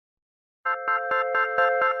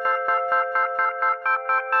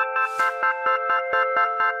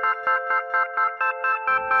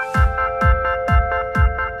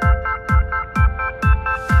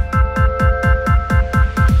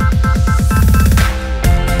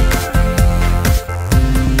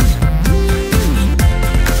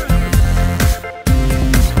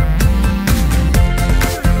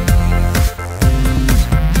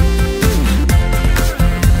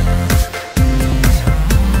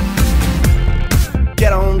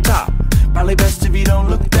Get on top, probably best if you don't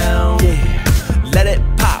look down. Yeah, let it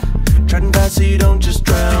pop, treading fast so you don't just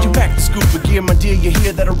drown. You pack the scoop of gear, my dear, you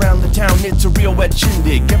hear that around the town. It's a real wet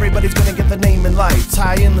shindig, everybody's gonna get the name in lights.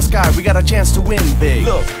 High in the sky, we got a chance to win big.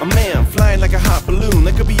 Look, a man flying like a hot balloon,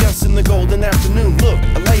 that could be us in the golden afternoon. Look,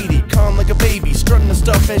 a lady, calm like a baby, strutting the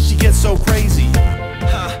stuff as she gets so crazy.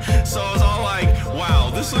 So I was all like, wow,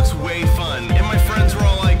 this looks way fun. And my friends were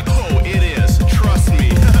all like, oh, it is, trust me.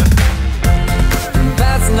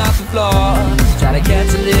 Bouncing off the floor, try to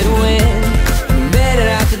catch a little wind. Made it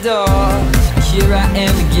out the door, here I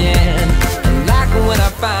am again. And like when I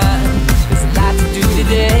find there's a lot to do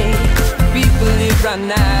today. People live right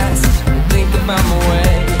nice, and think about my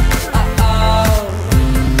way. Uh-oh,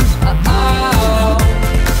 uh-oh,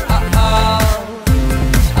 uh-oh,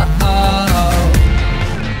 uh-oh.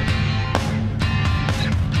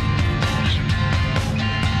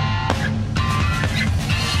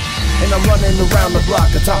 And I'm running around the block,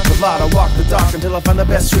 I talk a lot, I walk the dock until I find the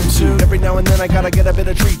best swimsuit. Every now and then I gotta get a bit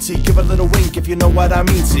of treatsy, give a little wink if you know what I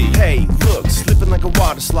mean. See, hey, look, slipping like a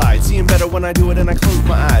water slide, seeing better when I do it and I close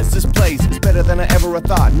my eyes. This place is better than I ever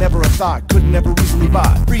thought, never a thought, couldn't ever reasonably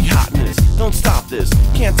bought. Free hotness, don't stop this,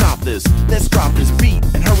 can't top this. Let's drop this beat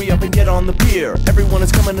and hurry up and get on the pier. Everyone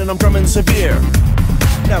is coming and I'm drumming severe.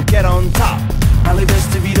 Now get on top, probably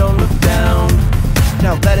best if you don't look down.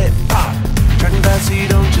 Now let it pop, treading fast so you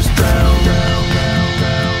don't just drown.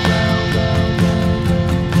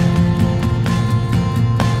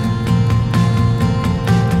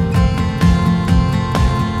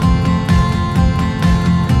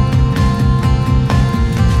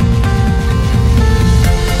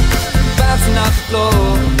 Bouncing off the floor,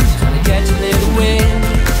 trying to catch a little wind.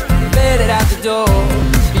 Made it out the door,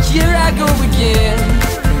 but here I go again.